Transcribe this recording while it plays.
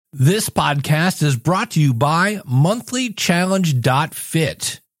This podcast is brought to you by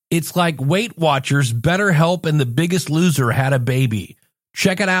monthlychallenge.fit. It's like Weight Watchers, BetterHelp, and The Biggest Loser had a baby.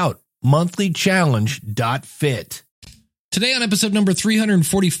 Check it out, monthlychallenge.fit. Today on episode number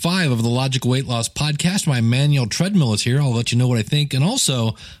 345 of the Logical Weight Loss Podcast, my manual treadmill is here. I'll let you know what I think. And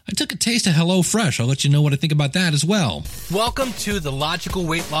also, I took a taste of HelloFresh. I'll let you know what I think about that as well. Welcome to the Logical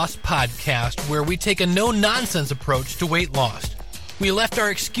Weight Loss Podcast, where we take a no-nonsense approach to weight loss. We left our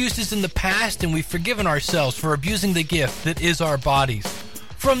excuses in the past, and we've forgiven ourselves for abusing the gift that is our bodies.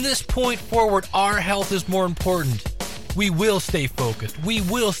 From this point forward, our health is more important. We will stay focused. We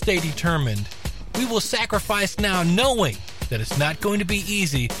will stay determined. We will sacrifice now, knowing that it's not going to be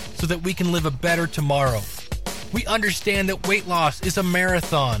easy, so that we can live a better tomorrow. We understand that weight loss is a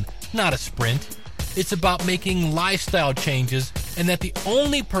marathon, not a sprint. It's about making lifestyle changes, and that the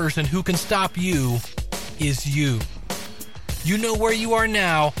only person who can stop you is you. You know where you are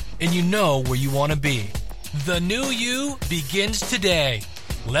now, and you know where you want to be. The new you begins today.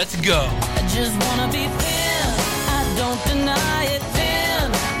 Let's go. I just want to be thin. I don't deny it,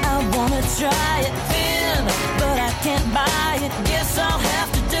 thin. I want to try it, thin. But I can't buy it. Guess I'll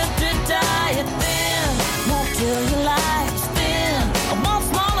have to diet thin. Won't kill your life, thin. I want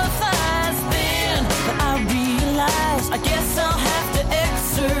smaller thighs, thin. But I realize I guess I'll have to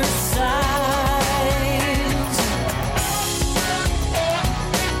exercise.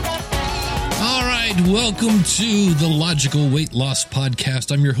 All right, welcome to the Logical Weight Loss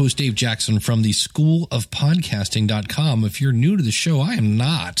Podcast. I'm your host, Dave Jackson from the schoolofpodcasting.com. If you're new to the show, I am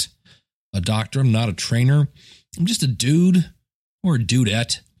not a doctor. I'm not a trainer. I'm just a dude or a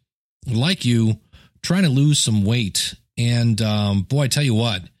dudette like you trying to lose some weight. And boy, I tell you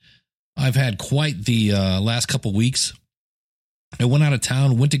what, I've had quite the last couple weeks. I went out of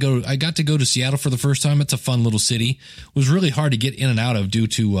town, I got to go to Seattle for the first time. It's a fun little city. It was really hard to get in and out of due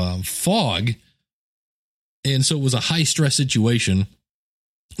to fog. And so it was a high stress situation.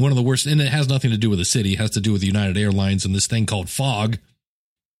 One of the worst, and it has nothing to do with the city. It has to do with United Airlines and this thing called fog.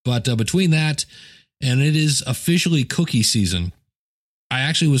 But between that, and it is officially cookie season. I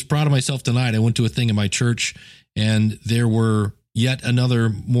actually was proud of myself tonight. I went to a thing in my church, and there were yet another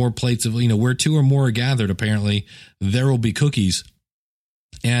more plates of, where two or more are gathered, apparently, there will be cookies.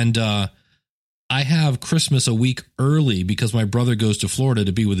 And I have Christmas a week early because my brother goes to Florida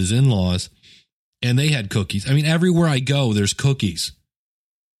to be with his in-laws, and they had cookies. I mean, everywhere I go, there's cookies.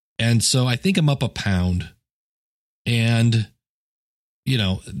 And so I think I'm up a pound. And,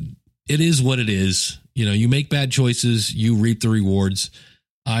 it is what it is. You make bad choices, you reap the rewards.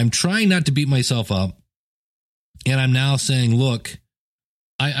 I'm trying not to beat myself up. And I'm now saying, look,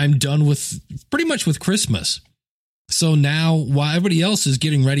 I'm done with pretty much with Christmas. So now while everybody else is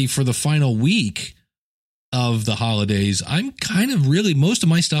getting ready for the final week of the holidays, I'm kind of really, most of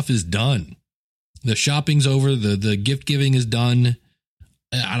my stuff is done. The shopping's over. The gift giving is done.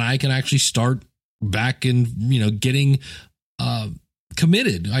 And I can actually start back in, getting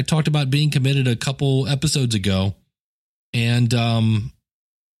committed. I talked about being committed a couple episodes ago. And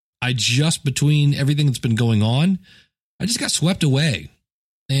I just, between everything that's been going on, I just got swept away.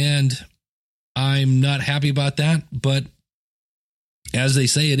 And I'm not happy about that. But as they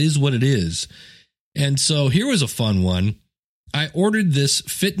say, it is what it is. And so here was a fun one. I ordered this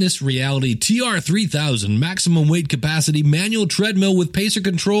Fitness Reality TR3000 maximum weight capacity manual treadmill with pacer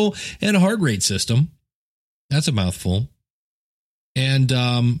control and heart rate system. That's a mouthful. And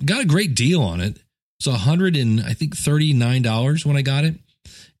got a great deal on it. It's $139 when I got it.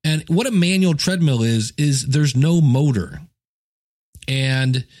 And what a manual treadmill is there's no motor.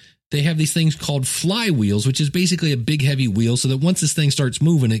 And they have these things called flywheels, which is basically a big heavy wheel so that once this thing starts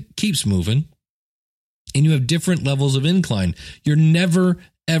moving, it keeps moving. And you have different levels of incline. You're never,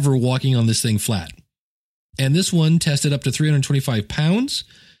 ever walking on this thing flat. And this one tested up to 325 pounds.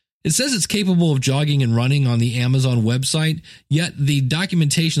 It says it's capable of jogging and running on the Amazon website, yet the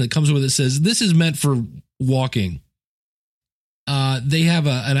documentation that comes with it says this is meant for walking. They have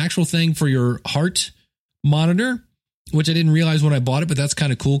an actual thing for your heart monitor, which I didn't realize when I bought it, but that's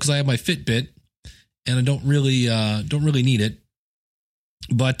kind of cool because I have my Fitbit and I don't really need it.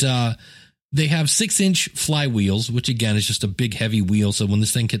 But they have 6-inch flywheels, which again is just a big heavy wheel. So when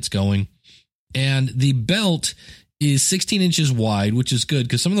this thing gets going, and the belt is 16 inches wide, which is good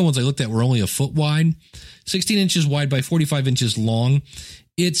because some of the ones I looked at were only a foot wide, 16 inches wide by 45 inches long.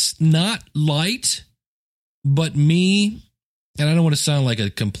 It's not light, but me, and I don't want to sound like a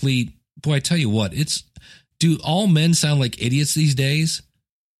complete, boy, I tell you what, do all men sound like idiots these days?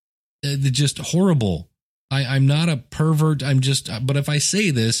 They're just horrible. I'm not a pervert. But if I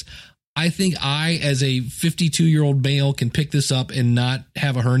say this, I think I, as a 52-year-old male, can pick this up and not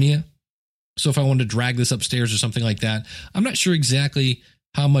have a hernia. So if I wanted to drag this upstairs or something like that, I'm not sure exactly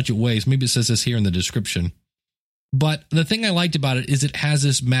how much it weighs. Maybe it says this here in the description. But the thing I liked about it is it has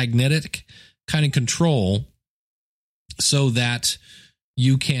this magnetic kind of control so that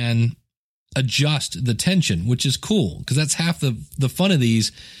you can adjust the tension, which is cool because that's half the fun of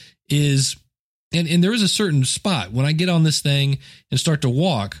these is, and there is a certain spot when I get on this thing and start to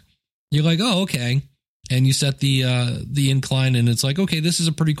walk, you're like, oh, okay. And you set the incline and it's like, okay, this is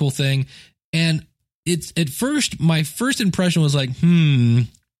a pretty cool thing. And it's at first, my first impression was like,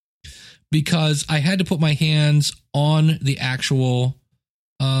 because I had to put my hands on the actual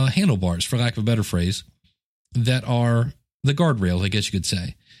handlebars, for lack of a better phrase, that are the guardrails, I guess you could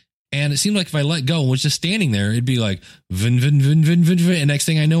say. And it seemed like if I let go and was just standing there, it'd be like, vin, vin, vin, vin, vin, vin. And next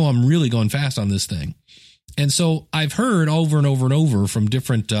thing I know, I'm really going fast on this thing. And so I've heard over and over and over from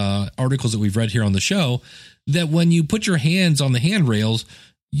different articles that we've read here on the show that when you put your hands on the handrails,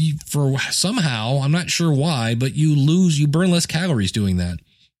 for somehow, I'm not sure why, but you burn less calories doing that.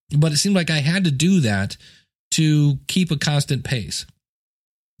 But it seemed like I had to do that to keep a constant pace.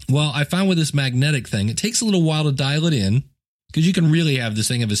 Well, I found with this magnetic thing, it takes a little while to dial it in because you can really have this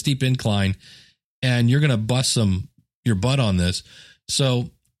thing have a steep incline and you're going to bust your butt on this. So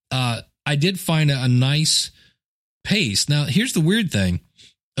I did find a nice pace. Now, here's the weird thing.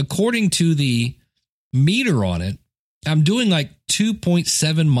 According to the meter on it, I'm doing like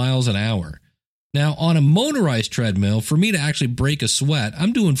 2.7 miles an hour. Now, on a motorized treadmill, for me to actually break a sweat,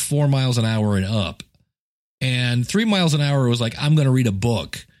 I'm doing 4 miles an hour and up. And 3 miles an hour was like, I'm going to read a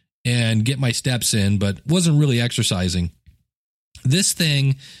book and get my steps in, but wasn't really exercising. This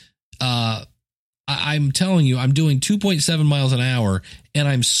thing, I'm telling you, I'm doing 2.7 miles an hour and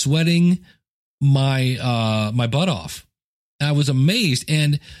I'm sweating my butt off. I was amazed.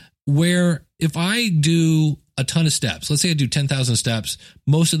 And where if I do a ton of steps, let's say I do 10,000 steps,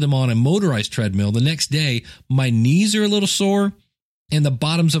 most of them on a motorized treadmill, the next day, my knees are a little sore and the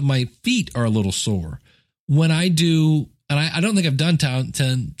bottoms of my feet are a little sore. When I do, and I don't think I've done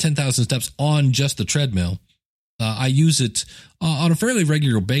 10,000 steps on just the treadmill. I use it on a fairly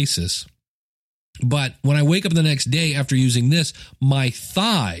regular basis. But when I wake up the next day after using this, my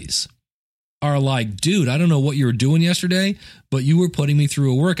thighs are like, dude, I don't know what you were doing yesterday, but you were putting me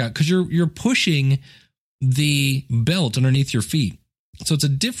through a workout because you're pushing the belt underneath your feet. So it's a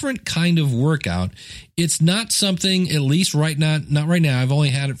different kind of workout. It's not something, at least right now, not right now. I've only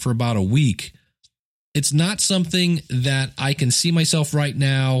had it for about a week. It's not something that I can see myself right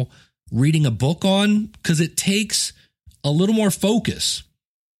now reading a book on because it takes a little more focus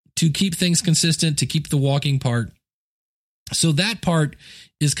to keep things consistent, to keep the walking part. So that part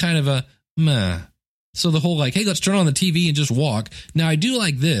is kind of a meh. So the whole like, hey, let's turn on the TV and just walk. Now I do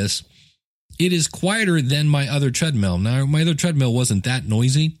like this. It is quieter than my other treadmill. Now my other treadmill wasn't that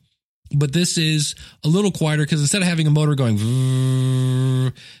noisy, but this is a little quieter because instead of having a motor going,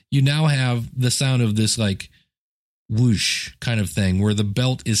 you now have the sound of this like whoosh kind of thing where the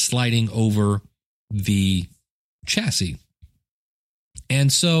belt is sliding over the chassis.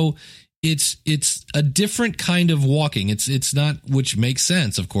 And so it's a different kind of walking. It's not, which makes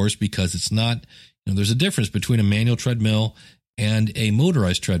sense, of course, because it's not, there's a difference between a manual treadmill and a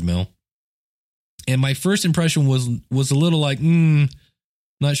motorized treadmill. And my first impression was a little like,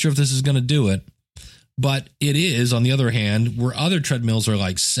 not sure if this is going to do it, but it is. On the other hand, where other treadmills are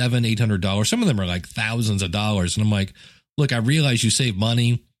like $700, $800, some of them are like thousands of dollars. And I'm like, look, I realize you save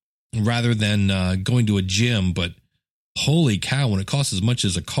money rather than going to a gym, but holy cow, when it costs as much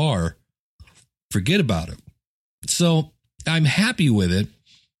as a car, forget about it. So I'm happy with it.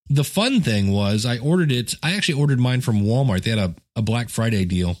 The fun thing was I actually ordered mine from Walmart. They had a Black Friday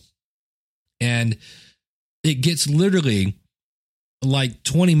deal. And it gets literally like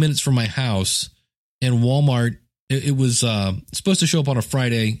 20 minutes from my house, and Walmart, it was supposed to show up on a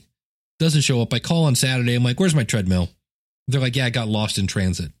Friday, doesn't show up. I call on Saturday. I'm like, where's my treadmill? They're like, yeah, I got lost in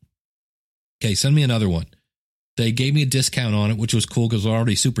transit. Okay, send me another one. They gave me a discount on it, which was cool because it was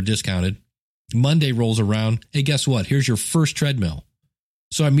already super discounted. Monday rolls around. Hey, guess what? Here's your first treadmill.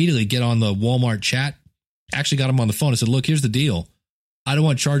 So I immediately get on the Walmart chat. Actually got them on the phone. I said, look, here's the deal. I don't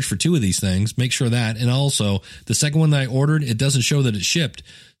want to charge for 2 of these things. Make sure that. And also, the second one that I ordered, it doesn't show that it's shipped.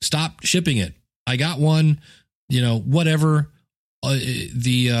 Stop shipping it. I got one, whatever.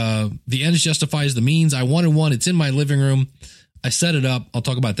 The ends justifies the means. I wanted one. It's in my living room. I set it up. I'll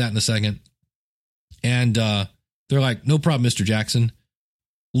talk about that in a second. And they're like, no problem, Mr. Jackson.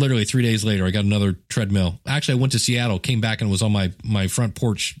 Literally 3 days later, I got another treadmill. Actually, I went to Seattle, came back, and was on my front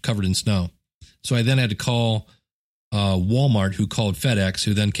porch covered in snow. So I then had to call Walmart, who called FedEx,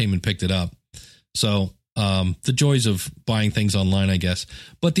 who then came and picked it up. So the joys of buying things online, I guess.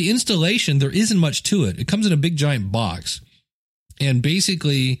 But the installation, there isn't much to it. It comes in a big giant box. And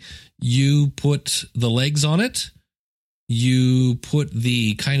basically, you put the legs on it. You put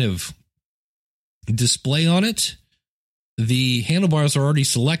the kind of display on it. The handlebars are already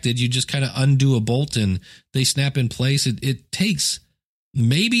selected. You just kind of undo a bolt and they snap in place. It takes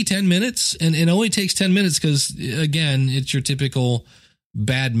maybe 10 minutes, and it only takes 10 minutes because, again, it's your typical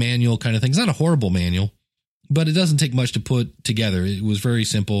bad manual kind of thing. It's not a horrible manual, but it doesn't take much to put together. It was very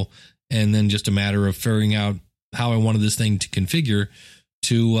simple, and then just a matter of figuring out how I wanted this thing to configure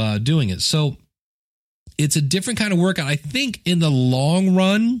to doing it. So it's a different kind of workout. I think in the long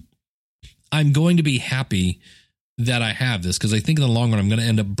run, I'm going to be happy that I have this, because I think in the long run, I'm going to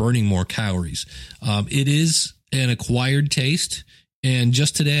end up burning more calories. It is an acquired taste. And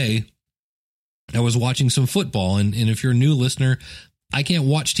just today, I was watching some football. And if you're a new listener, I can't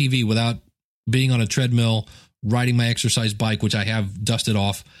watch TV without being on a treadmill, riding my exercise bike, which I have dusted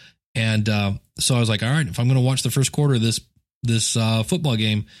off. And so I was like, all right, if I'm going to watch the first quarter of this football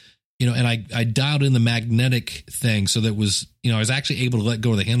game, and I dialed in the magnetic thing so that was, I was actually able to let go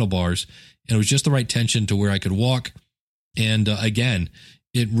of the handlebars, and it was just the right tension to where I could walk. And again,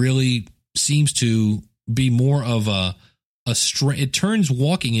 it really seems to be more of a strength. It turns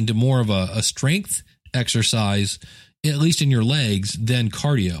walking into more of a strength exercise, at least in your legs, than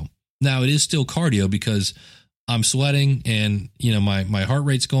cardio. Now, it is still cardio because I'm sweating and, my heart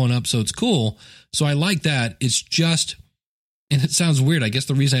rate's going up. So it's cool. So I like that. It's just, and it sounds weird, I guess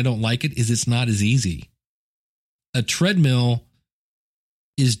the reason I don't like it is it's not as easy. A treadmill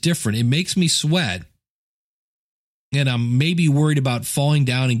is different. It makes me sweat, and I'm maybe worried about falling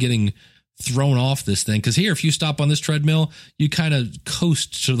down and getting thrown off this thing. Because here, if you stop on this treadmill, you kind of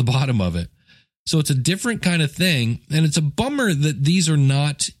coast to the bottom of it. So it's a different kind of thing. And it's a bummer that these are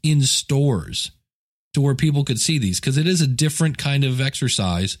not in stores to where people could see these, because it is a different kind of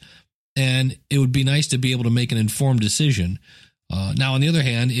exercise. And it would be nice to be able to make an informed decision. Now, on the other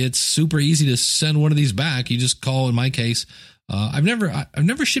hand, it's super easy to send one of these back. You just call, in my case, I've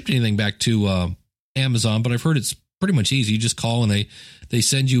never shipped anything back to Amazon, but I've heard it's pretty much easy. You just call and they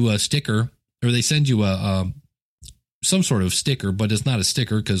send you a sticker, or they send you some sort of sticker, but it's not a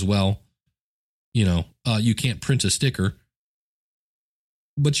sticker because, you can't print a sticker.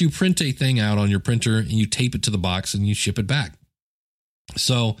 But you print a thing out on your printer and you tape it to the box and you ship it back.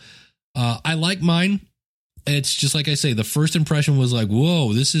 So I like mine. It's just like I say, the first impression was like,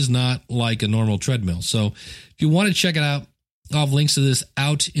 whoa, this is not like a normal treadmill. So if you want to check it out, I'll have links to this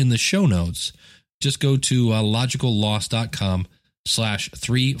out in the show notes. Just go to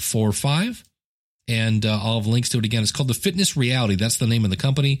logicalloss.com/345. And I'll have links to it again. It's called the Fitness Reality. That's the name of the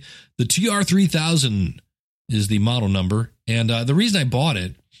company. The TR3000 is the model number. And the reason I bought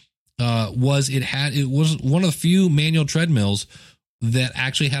it was it was one of the few manual treadmills that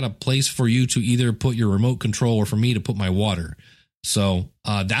actually had a place for you to either put your remote control or for me to put my water. So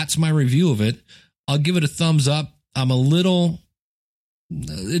that's my review of it. I'll give it a thumbs up. I'm a little,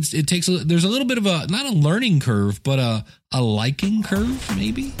 there's a little bit of not a learning curve, but a liking curve,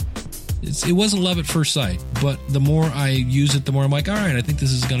 maybe. It wasn't love at first sight, but the more I use it, the more I'm like, all right, I think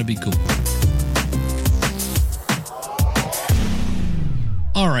this is going to be cool.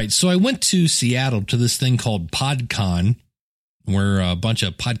 All right, so I went to Seattle to this thing called PodCon, where a bunch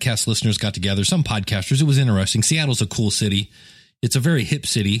of podcast listeners got together, some podcasters. It was interesting. Seattle's a cool city. It's a very hip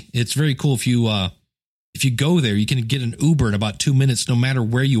city. It's very cool. If you go there, you can get an Uber in about 2 minutes, no matter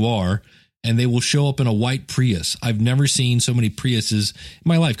where you are, and they will show up in a white Prius. I've never seen so many Priuses in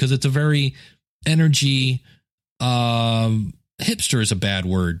my life because it's a very energy, hipster is a bad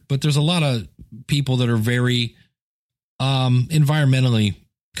word, but there's a lot of people that are very environmentally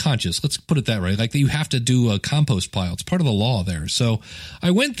conscious. Let's put it that way. Like, you have to do a compost pile. It's part of the law there. So I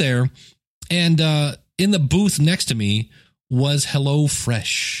went there, and in the booth next to me was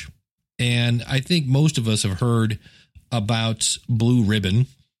HelloFresh. And I think most of us have heard about Blue Ribbon.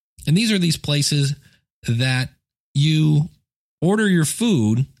 And these are these places that you order your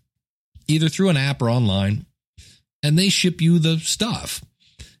food either through an app or online, and they ship you the stuff.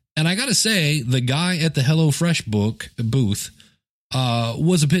 And I got to say, the guy at the HelloFresh booth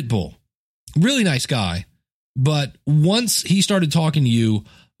was a pit bull. Really nice guy. But once he started talking to you,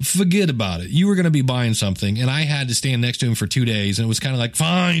 forget about it. You were going to be buying something, and I had to stand next to him for 2 days, and it was kind of like,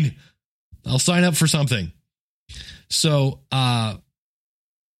 fine, I'll sign up for something. So,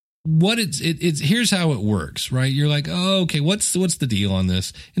 here's how it works, right? You're like, oh, okay, what's the deal on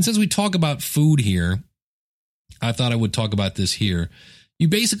this? And since we talk about food here, I thought I would talk about this here. You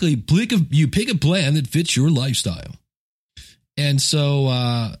basically pick a plan that fits your lifestyle. And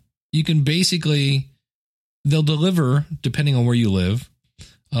so you can basically, they'll deliver, depending on where you live,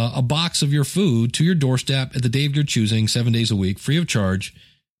 a box of your food to your doorstep at the day of your choosing, 7 days a week, free of charge,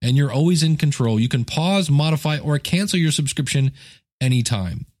 and you're always in control. You can pause, modify, or cancel your subscription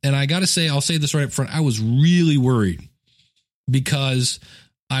anytime. And I got to say, I'll say this right up front, I was really worried because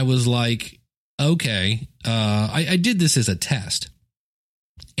I was like, okay, I did this as a test.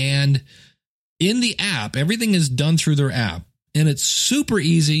 And in the app, everything is done through their app, and it's super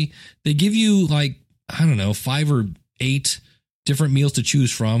easy. They give you 5 or 8 different meals to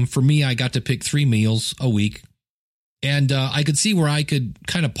choose from. For me, I got to pick 3 meals a week, and I could see where I could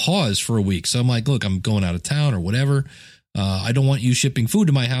kind of pause for a week. So I'm like, look, I'm going out of town or whatever. I don't want you shipping food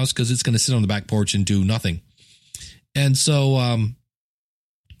to my house because it's going to sit on the back porch and do nothing. And so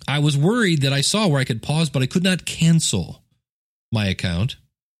I was worried that I saw where I could pause, but I could not cancel my account.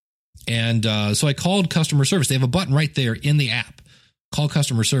 And so I called customer service. They have a button right there in the app. Call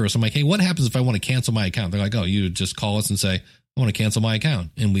customer service. I'm like, hey, what happens if I want to cancel my account? They're like, oh, you just call us and say, I want to cancel my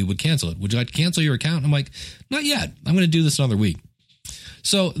account. And we would cancel it. Would you like to cancel your account? I'm like, not yet. I'm going to do this another week.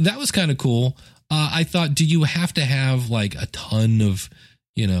 So that was kind of cool. I thought, do you have to have like a ton of,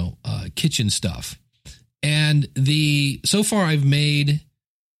 kitchen stuff? And so far I've made,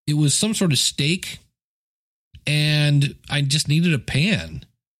 it was some sort of steak, and I just needed a pan.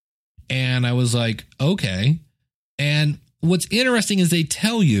 And I was like, okay. And what's interesting is they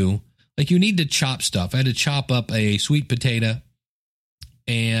tell you, like, you need to chop stuff. I had to chop up a sweet potato,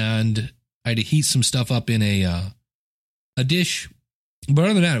 and I had to heat some stuff up in a dish. But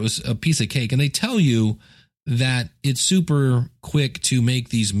other than that, it was a piece of cake. And they tell you that it's super quick to make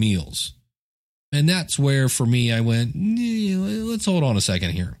these meals. And that's where, for me, I went, let's hold on a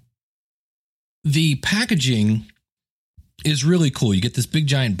second here. The packaging is really cool. You get this big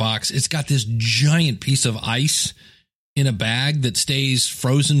giant box. It's got this giant piece of ice in a bag that stays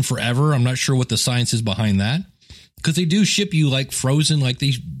frozen forever. I'm not sure what the science is behind that, because they do ship you like frozen, like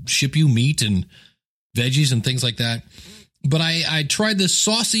they ship you meat and veggies and things like that. But I tried this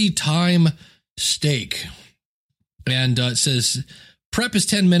saucy thyme steak, and it says prep is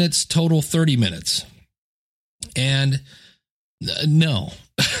 10 minutes, total 30 minutes. And no.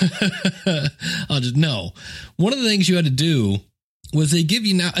 No. One of the things you had to do was they give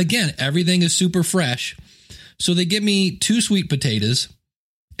you, now again, everything is super fresh. So they give me 2 sweet potatoes,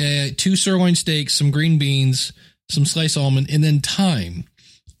 2 sirloin steaks, some green beans, some sliced almond, and then thyme,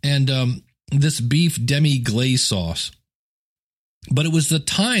 and this beef demi glaze sauce. But it was the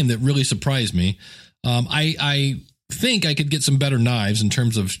thyme that really surprised me. I think I could get some better knives in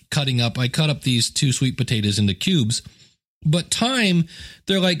terms of cutting up. I cut up these 2 sweet potatoes into cubes. But thyme,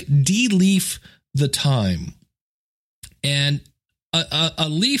 they're like de-leaf the thyme. And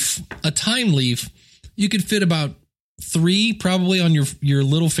a thyme leaf, you could fit about 3 probably on your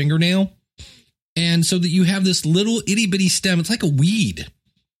little fingernail. And so that you have this little itty bitty stem. It's like a weed.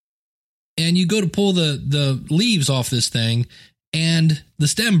 And you go to pull the leaves off this thing, and the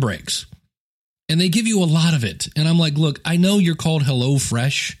stem breaks. And they give you a lot of it. And I'm like, look, I know you're called Hello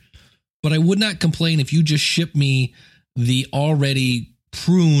Fresh, but I would not complain if you just ship me the already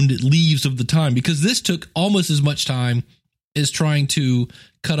pruned leaves of the thyme, because this took almost as much time as trying to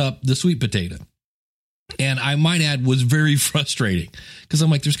cut up the sweet potato. And I might add, was very frustrating, because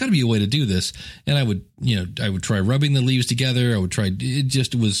I'm like, there's got to be a way to do this. And I would try rubbing the leaves together.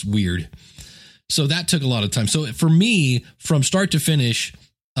 It was weird. So that took a lot of time. So for me, from start to finish,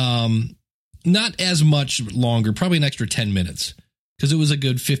 not as much longer, probably an extra 10 minutes. Because it was a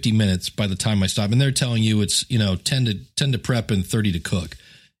good 50 minutes by the time I stopped. And they're telling you it's, 10 to prep and 30 to cook.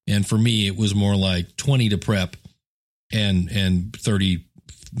 And for me, it was more like 20 to prep and 30,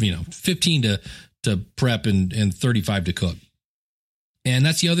 15 to prep and 35 to cook. And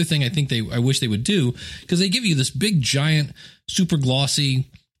that's the other thing I think I wish they would do, because they give you this big, giant, super glossy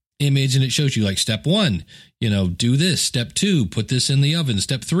image, and it shows you like step 1, do this. Step 2, put this in the oven.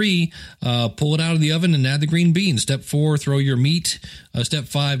 Step 3, pull it out of the oven and add the green beans. Step 4, throw your meat. Step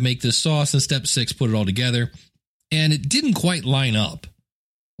 5, make this sauce. And step 6, put it all together. And it didn't quite line up.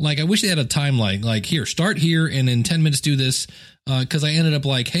 Like, I wish they had a timeline, like, here, start here, and in 10 minutes do this, because I ended up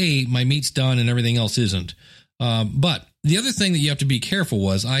like, hey, my meat's done and everything else isn't. But the other thing that you have to be careful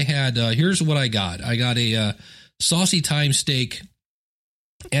was I had, here's what I got. I got a saucy thyme steak.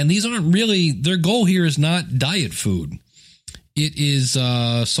 And these aren't really, their goal here is not diet food. It is,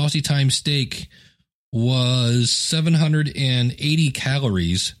 saucy thyme steak was 780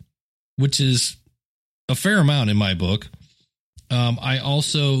 calories, which is a fair amount in my book. I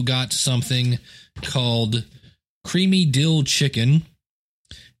also got something called creamy dill chicken,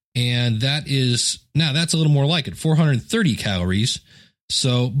 And that's a little more like it, 430 calories.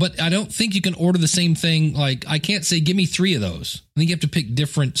 So, but I don't think you can order the same thing. Like, I can't say, give me 3 of those. I think you have to pick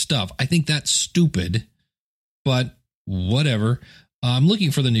different stuff. I think that's stupid, but whatever. I'm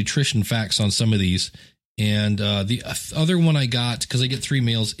looking for the nutrition facts on some of these. And the other one I got, because I get 3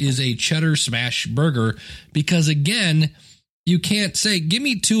 meals, is a cheddar smash burger. Because again, you can't say, give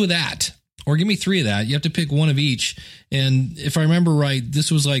me 2 of that or give me 3 of that. You have to pick 1 of each. And if I remember right,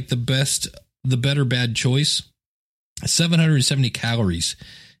 this was like the better bad choice. 770 calories,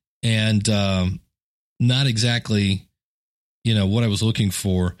 and not exactly, what I was looking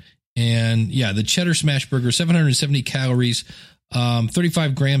for. And yeah, the cheddar smash burger, 770 calories,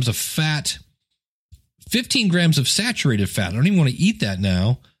 35 grams of fat, 15 grams of saturated fat. I don't even want to eat that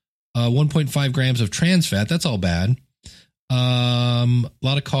now. 1.5 grams of trans fat. That's all bad. A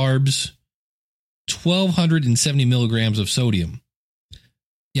lot of carbs, 1,270 milligrams of sodium.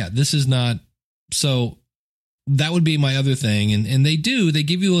 Yeah, this is not so. That would be my other thing. And they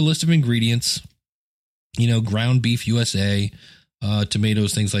give you a list of ingredients, ground beef USA,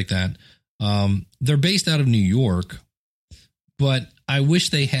 tomatoes, things like that. They're based out of New York, but I wish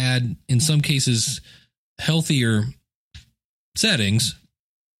they had, in some cases, healthier settings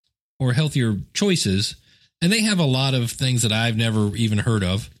or healthier choices. And they have a lot of things that I've never even heard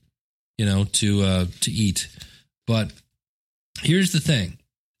of, to eat. But here's the thing.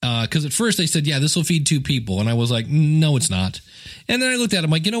 Because at first they said, yeah, this will feed 2 people. And I was like, no, it's not. And then I looked at it.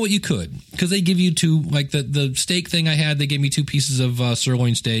 I'm like, you know what? You could. Because they give you 2, like the steak thing I had, they gave me 2 pieces of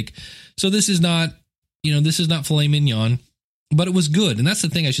sirloin steak. So this is not, this is not filet mignon, but it was good. And that's the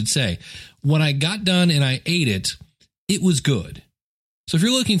thing I should say. When I got done and I ate it, it was good. So if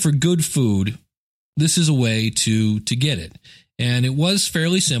you're looking for good food, this is a way to get it. And it was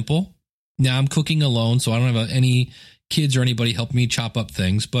fairly simple. Now I'm cooking alone, so I don't have any kids or anybody help me chop up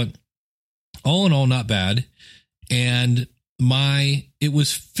things, but all in all, not bad. And it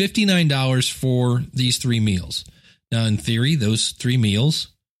was $59 for these 3 meals. Now, in theory, those 3 meals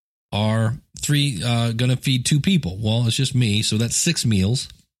are going to feed 2 people. Well, it's just me. So that's 6 meals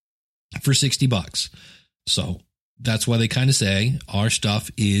for $60. So that's why they kind of say our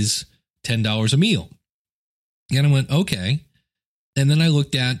stuff is $10 a meal. And I went, okay. And then I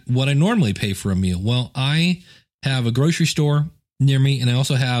looked at what I normally pay for a meal. Well, I have a grocery store near me, and I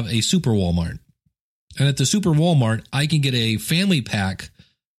also have a super Walmart. And at the super Walmart, I can get a family pack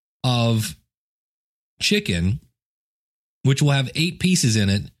of chicken, which will have 8 pieces in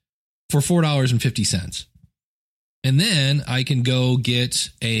it, for $4.50. And then I can go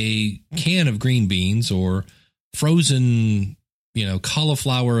get a can of green beans or frozen,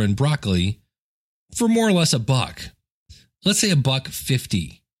 cauliflower and broccoli for more or less $1. Let's say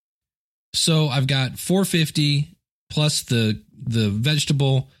 $1.50. So I've got $4.50 plus the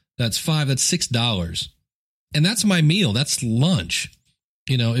vegetable. That's $5. That's $6. And that's my meal. That's lunch.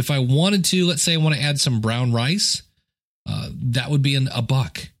 If I wanted to, let's say I want to add some brown rice, that would be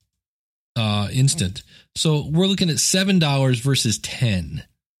 $1 instant. So we're looking at $7 versus $10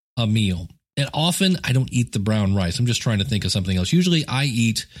 a meal. And often I don't eat the brown rice. I'm just trying to think of something else. Usually I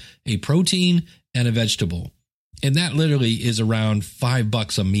eat a protein and a vegetable. And that literally is around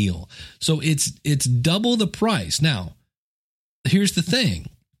 $5 a meal. So it's double the price. Now, here's the thing.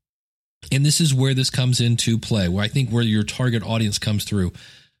 And this is where this comes into play, where I think where your target audience comes through.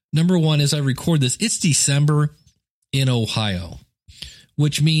 Number one, as I record this, it's December in Ohio,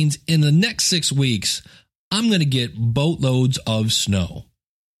 which means in the next 6 weeks, I'm going to get boatloads of snow.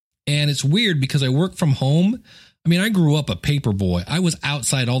 And it's weird because I work from home. I mean, I grew up a paper boy. I was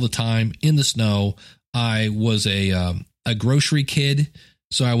outside all the time in the snow. I was a grocery kid,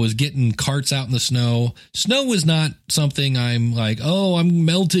 so I was getting carts out in the snow. Snow was not something I'm like, oh, I'm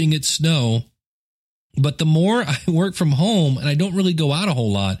melting, it's snow. But the more I work from home and I don't really go out a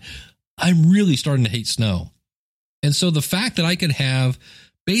whole lot, I'm really starting to hate snow. And so the fact that I could have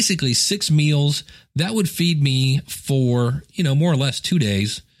basically 6 meals, that would feed me for, more or less 2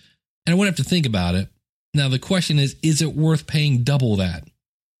 days. And I wouldn't have to think about it. Now, the question is it worth paying double that?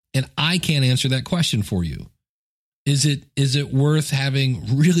 And I can't answer that question for you. Is it worth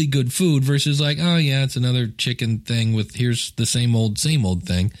having really good food versus like, oh yeah, it's another chicken thing with here's the same old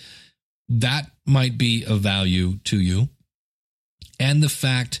thing. That might be of value to you. And the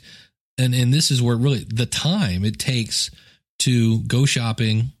fact, and this is where really the time it takes to go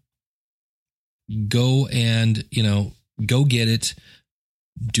shopping, go and, go get it,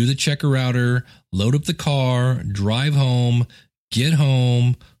 do the checker outer, load up the car, drive home, get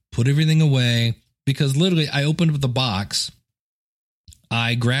home, put everything away. Because literally I opened up the box,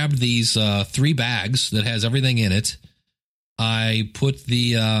 I grabbed these 3 bags that has everything in it. I put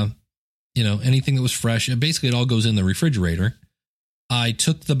the, anything that was fresh. Basically, it all goes in the refrigerator. I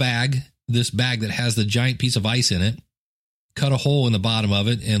took the bag, this bag that has the giant piece of ice in it, cut a hole in the bottom of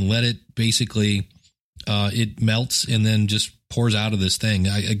it, and let it basically, it melts and then just pours out of this thing.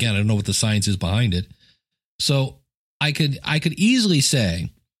 I don't know what the science is behind it. So I could easily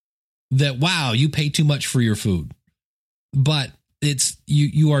say that, wow, you pay too much for your food. But it's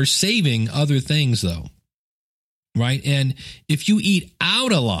you are saving other things though, right? And if you eat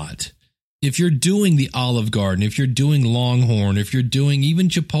out a lot, if you're doing the Olive Garden, if you're doing Longhorn, if you're doing even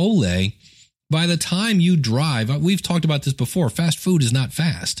Chipotle, by the time you drive, we've talked about this before, fast food is not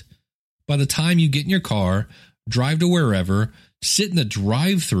fast. By the time you get in your car, drive to wherever, sit in the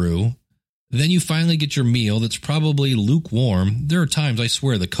drive-through, then you finally get your meal that's probably lukewarm. There are times, I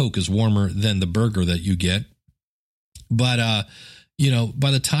swear, the Coke is warmer than the burger that you get. But,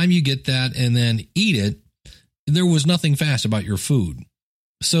 by the time you get that and then eat it, there was nothing fast about your food.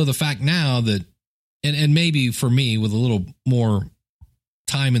 So the fact now that, and maybe for me with a little more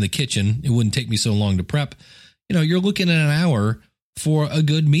time in the kitchen, it wouldn't take me so long to prep, you're looking at an hour for a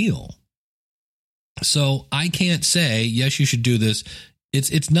good meal. So I can't say, yes, you should do this.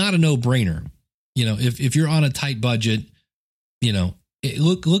 It's not a no-brainer. If you're on a tight budget,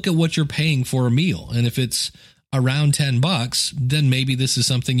 look at what you're paying for a meal. And if it's around $10, then maybe this is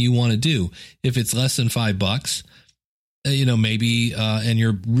something you want to do. If it's less than $5, maybe, and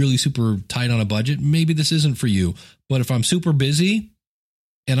you're really super tight on a budget, maybe this isn't for you. But if I'm super busy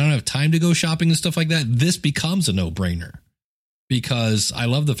and I don't have time to go shopping and stuff like that, this becomes a no-brainer because I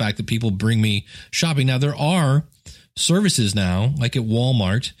love the fact that people bring me shopping. Now, there are services now, like at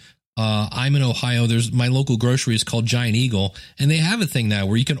Walmart. I'm in Ohio. There's my local grocery is called Giant Eagle, and they have a thing now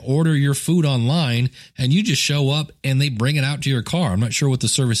where you can order your food online and you just show up and they bring it out to your car. I'm not sure what the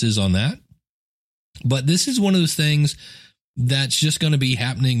service is on that, but this is one of those things that's just going to be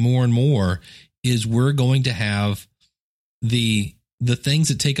happening more and more is we're going to have the things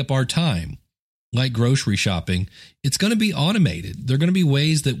that take up our time, like grocery shopping. It's going to be automated. There are going to be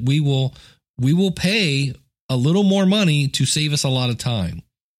ways that we will pay a little more money to save us a lot of time.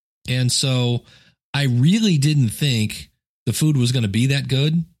 And so I really didn't think the food was going to be that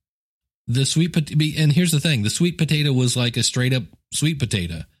good. The sweet potato, and here's the thing, the sweet potato was like a straight up sweet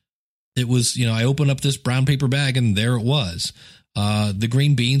potato. It was, I opened up this brown paper bag and there it was. The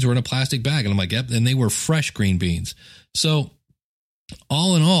green beans were in a plastic bag and I'm like, yep. And they were fresh green beans. So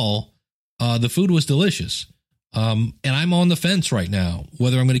all in all, the food was delicious. And I'm on the fence right now,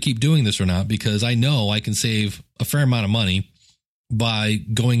 whether I'm going to keep doing this or not, because I know I can save a fair amount of money by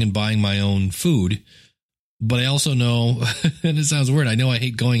going and buying my own food. But I also know, and it sounds weird, I know I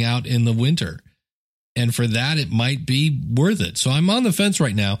hate going out in the winter. And for that, it might be worth it. So I'm on the fence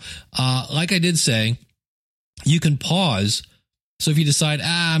right now. Like I did say, you can pause. So if you decide,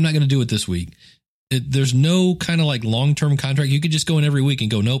 I'm not going to do it this week, there's no kind of like long-term contract. You could just go in every week and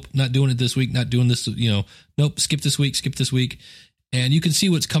go, nope, not doing it this week, not doing this, nope, skip this week. And you can see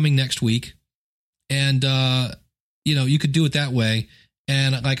what's coming next week. And, you could do it that way.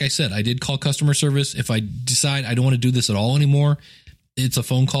 And like I said, I did call customer service. If I decide I don't want to do this at all anymore, it's a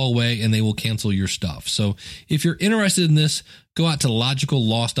phone call away and they will cancel your stuff. So if you're interested in this, go out to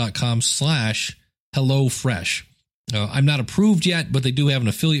logicalloss.com/HelloFresh. I'm not approved yet, but they do have an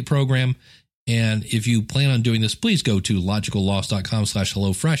affiliate program. And if you plan on doing this, please go to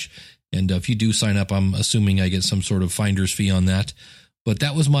logicalloss.com/HelloFresh. And if you do sign up, I'm assuming I get some sort of finder's fee on that. But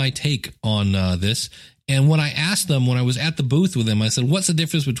that was my take on this. And when I asked them, when I was at the booth with them, I said, what's the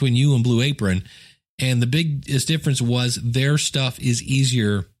difference between you and Blue Apron? And the biggest difference was their stuff is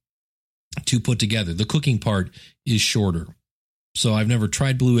easier to put together. The cooking part is shorter. So I've never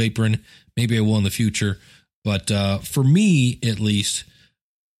tried Blue Apron. Maybe I will in the future. But for me, at least,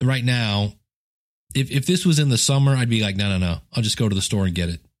 right now, if this was in the summer, I'd be like, no. I'll just go to the store and get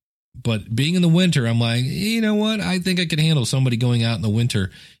it. But being in the winter, I'm like, you know what? I think I could handle somebody going out in the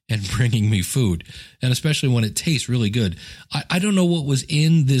winter and bringing me food. And especially when it tastes really good. I don't know what was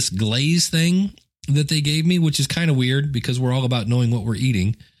in this glaze thing that they gave me, which is kind of weird because we're all about knowing what we're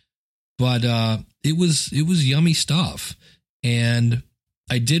eating. But it was yummy stuff. And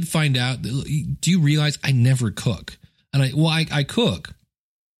I did find out, do you realize I never cook? And I cook,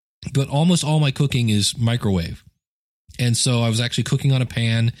 but almost all my cooking is microwave. And so I was actually cooking on a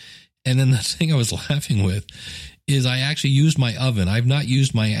pan. And then the thing I was laughing with is I actually used my oven. I've not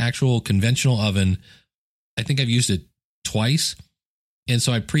used my actual conventional oven. I think I've used it twice. And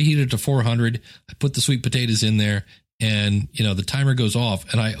so I preheated it to 400. I put the sweet potatoes in there and, the timer goes off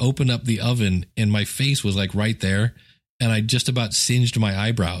and I open up the oven and my face was like right there. and I just about singed my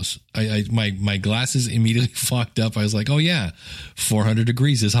eyebrows. My glasses immediately fogged up. I was like, oh yeah, 400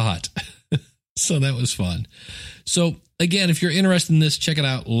 degrees is hot. So that was fun. So again, if you're interested in this, check it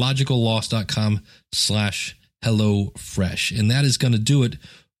out, logicalloss.com/HelloFresh. And that is going to do it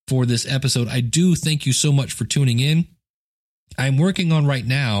for this episode. I do thank you so much for tuning in. I'm working on right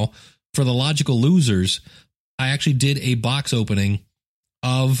now for the Logical Losers. I actually did a box opening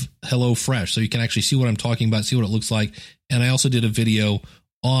of HelloFresh, so you can actually see what I'm talking about, see what it looks like. And I also did a video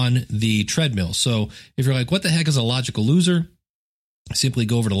on the treadmill. So if you're like, what the heck is a Logical Loser? Simply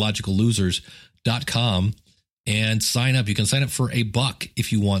go over to logicalLosers.com and sign up. You can sign up for $1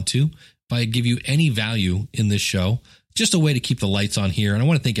 if you want to. If I give you any value in this show, just a way to keep the lights on here. And I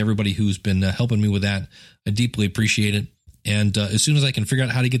want to thank everybody who's been helping me with that. I deeply appreciate it. And as soon as I can figure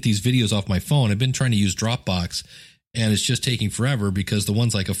out how to get these videos off my phone, I've been trying to use Dropbox, and it's just taking forever because the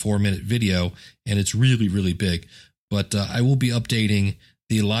one's like a 4-minute video and it's really, really big. But I will be updating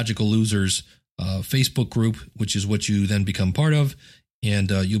the Logical Losers Facebook group, which is what you then become part of.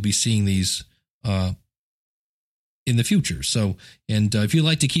 And you'll be seeing these in the future. So, and if you'd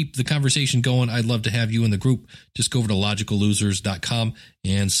like to keep the conversation going, I'd love to have you in the group. Just go over to logicallosers.com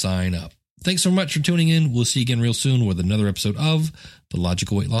and sign up. Thanks so much for tuning in. We'll see you again real soon with another episode of the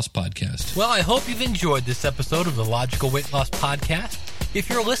Logical Weight Loss Podcast. Well, I hope you've enjoyed this episode of the Logical Weight Loss Podcast. If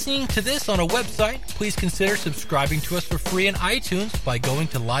you're listening to this on a website, please consider subscribing to us for free in iTunes by going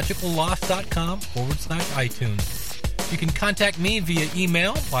to logicalloss.com/iTunes. You can contact me via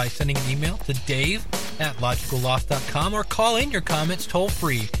email by sending an email to dave@logicalloss.com or call in your comments toll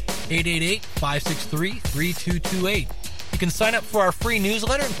free, 888-563-3228. You can sign up for our free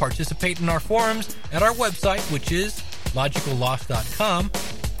newsletter and participate in our forums at our website, which is logicalloss.com.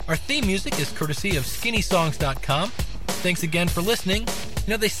 Our theme music is courtesy of skinnysongs.com. Thanks again for listening.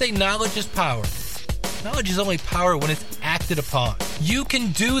 You know, they say knowledge is power. Knowledge is only power when it's acted upon. You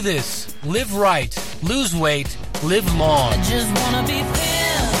can do this. Live right. Lose weight. Live long. I just wanna be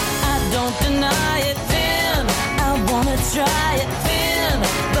thin. I don't deny it. Thin. I wanna try it. Thin.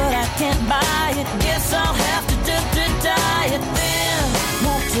 But I can't buy it. Guess I'll have to diet. Thin.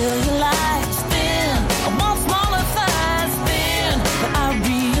 Won't tell you lies. Thin. I want smaller thighs. Thin. But I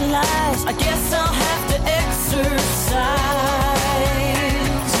realize I guess I'll have